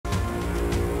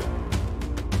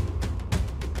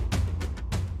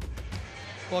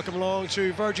Welcome along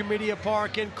to Virgin Media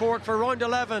Park in Cork for round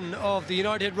 11 of the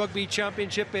United Rugby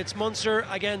Championship. It's Munster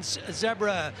against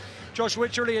Zebre. Josh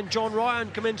Wycherley and John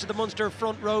Ryan come into the Munster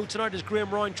front row tonight as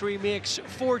Graham Rowntree makes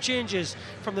 4 changes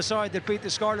from the side that beat the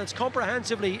Scarlets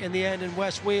comprehensively in the end in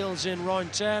West Wales in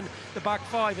round 10. The back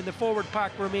 5 in the forward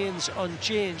pack remains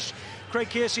unchanged. Craig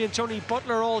Casey and Tony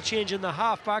Butler all changing the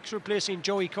half-backs, replacing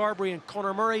Joey Carberry and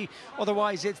Conor Murray.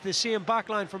 Otherwise, it's the same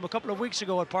backline from a couple of weeks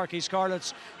ago at Parky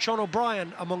Scarlets. Sean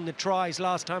O'Brien among the tries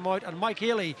last time out, and Mike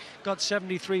Haley got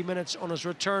 73 minutes on his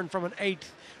return from an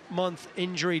 8-month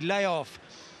injury layoff.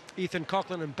 Ethan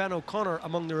Coughlin and Ben O'Connor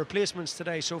among the replacements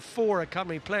today, so 4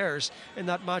 academy players in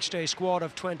that matchday squad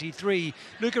of 23.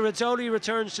 Luca Rizzoli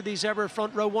returns to the Zebre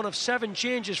front row, one of 7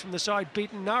 changes from the side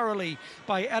beaten narrowly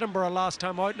by Edinburgh last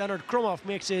time out. Leonard Krumoff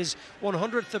makes his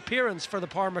 100th appearance for the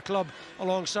Parma club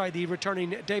alongside the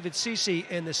returning David Ceci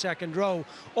in the second row.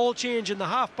 All change in the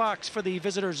half-backs for the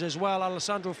visitors as well.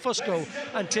 Alessandro Fusco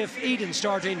and Tiff Eden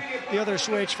starting. The other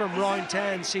switch from round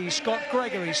 10 sees Scott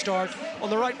Gregory start on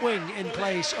the right wing in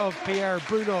place of Pierre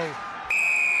Bruno.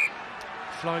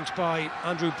 Flanked by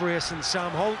Andrew Brace and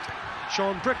Sam Holt.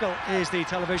 Sean Brickell is the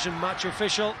television match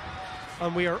official,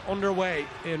 and we are underway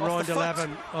in round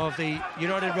 11 of the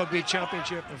United Rugby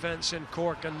Championship events in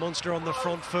Cork. And Munster on the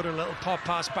front foot, a little pop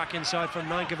pass back inside from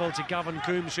Nankivell to Gavin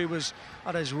Coombs, who was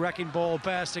at his wrecking ball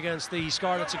best against the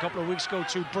Scarlets a couple of weeks ago.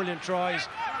 2 brilliant tries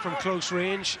from close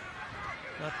range.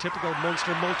 That typical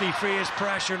Munster multi-phase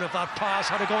pressure, and if that pass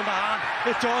had gone to hand,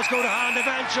 it does go to hand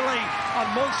eventually. And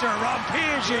Munster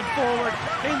rampaging forward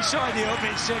inside the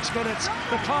opening 6 minutes.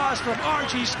 The pass from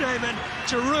R.G. Snyman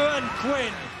to Ruan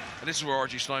Quinn. And this is where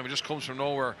R.G. Snyman just comes from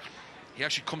nowhere. He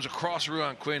actually comes across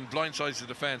Ruan Quinn, blindsides the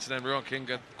defence, and then Ruan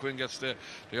Quinn gets the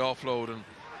offload and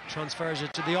transfers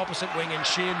it to the opposite wing, and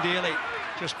Shane Daly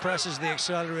just presses the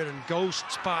accelerator and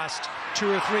ghosts past 2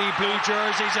 or 3 blue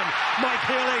jerseys, and Mike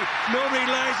Haley, nobody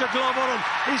lays a glove on him.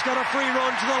 He's got a free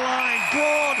run to the line.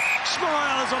 Broad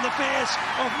smiles on the face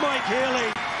of Mike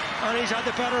Haley, and he's had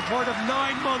the better part of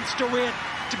 9 months to wait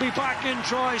to be back in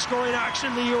try-scoring action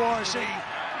in the URC.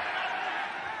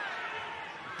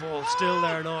 Ball still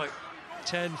there now.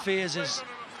 10 phases.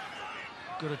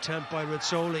 Good attempt by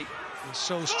Rizzoli. He's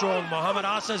so strong. Mohamed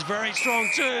Assa's very strong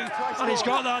too, and he's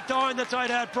got that down the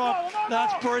tight head prop.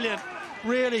 That's brilliant.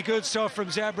 Really good stuff from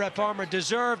Zebre Parma.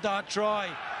 Deserved that try.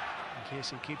 In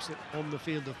case he keeps it on the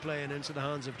field of play and into the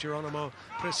hands of Geronimo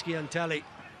Prisciantelli.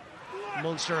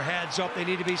 Munster heads up. They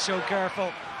need to be so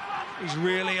careful. He's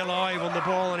really alive on the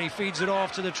ball, and he feeds it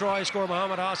off to the try scorer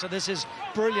Mohamed Assa. This is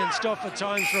brilliant stuff at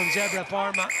times from Zebre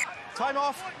Parma. Time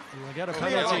off. We'll get a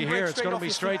penalty here. It's going to be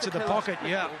straight to the pocket.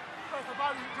 Yeah.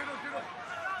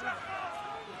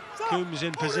 Coombs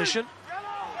in position,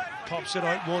 pops it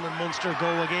out 1, and Munster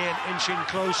go again, inching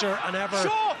closer and ever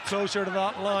closer to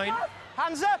that line.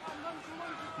 Hands up.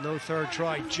 No third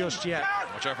try just yet.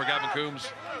 watch out for Gavin Coombs.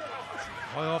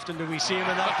 How often do we see him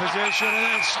in that position, and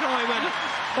then Snyman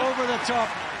over the top.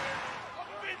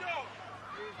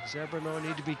 Zebre now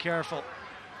need to be careful.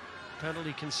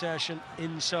 Penalty concession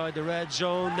inside the red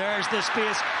zone. There's the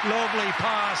space. Lovely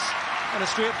pass and a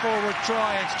straightforward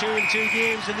try. It's 2 in 2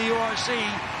 games in the URC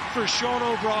for Sean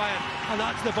O'Brien, and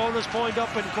that's the bonus point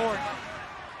up in Cork.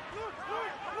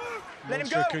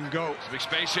 Munster can go. There's a big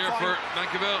space here for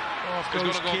Nankivell. Off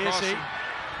goes Casey.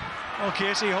 Oh,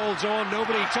 Casey holds on.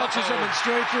 Nobody touches him, and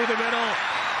straight through the middle.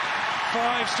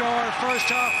 5-star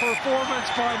first half performance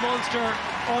by Munster.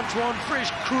 Antoine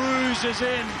Frisch cruises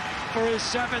in for his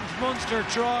 7th Munster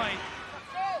try.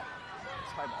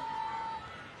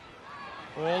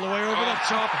 All the way over the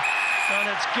top, and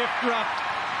it's gift wrapped.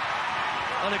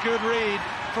 And a good read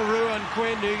for Ruan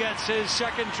Quinn, who gets his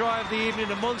 2nd try of the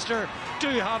evening. And Munster do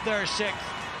have their 6th.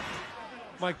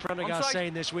 Mike Prendergast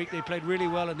saying this week they played really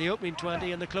well in the opening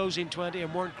 20 and the closing 20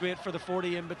 and weren't great for the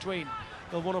 40 in between.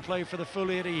 They'll want to play for the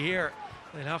full 80 here.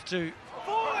 They'll have to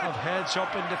have heads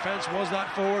up in defence. Was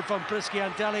that forward from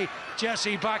Prisciantelli?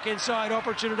 Jesse back inside.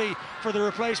 Opportunity for the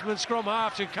replacement scrum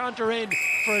half to canter in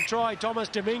for a try. Thomas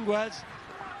Dominguez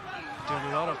doing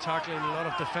a lot of tackling, a lot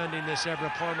of defending this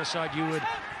Zebre Parma side. You would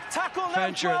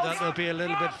venture that they'll be a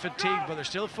little bit fatigued, but they're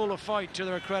still full of fight to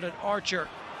their credit. Archer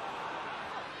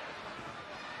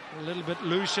a little bit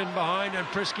loose in behind, and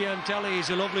Prisciantelli, he's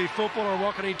a lovely footballer.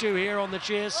 What can he do here on the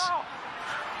chase?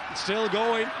 It's still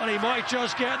going, and he might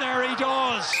just get there. He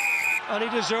does, and he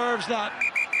deserves that.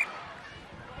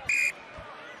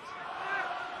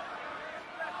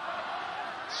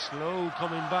 Slow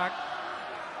coming back,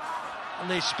 and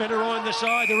they spin around the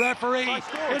side. The referee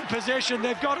in position.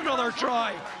 They've got another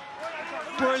try.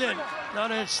 Brilliant.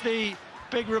 And it's the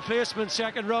Big replacement,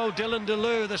 second row, Dylan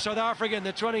DeLue, the South African,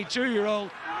 the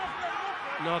 22-year-old.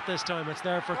 Not this time, it's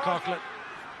there for Coughlin.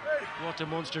 What do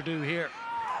Munster do here?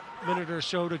 Minute or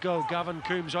so to go. Gavin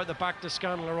Coombs out the back to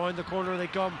Scannell. Around the corner they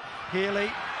come.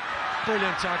 Healy,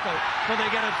 brilliant tackle, but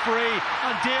they get it free.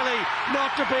 And Daly,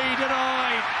 not to be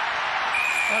denied.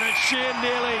 And it's Shane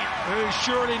Daly who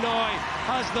surely now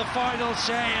has the final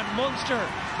say, and Munster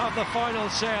have the final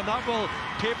say, and that will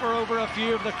paper over a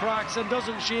few of the cracks. And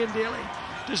doesn't Shane Daly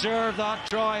deserve that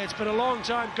try? It's been a long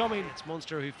time coming. It's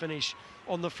Munster who finish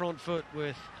on the front foot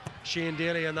with Shane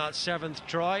Daly in that 7th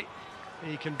try.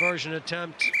 The conversion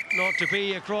attempt not to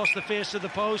be across the face of the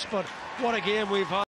post, but what a game we've had.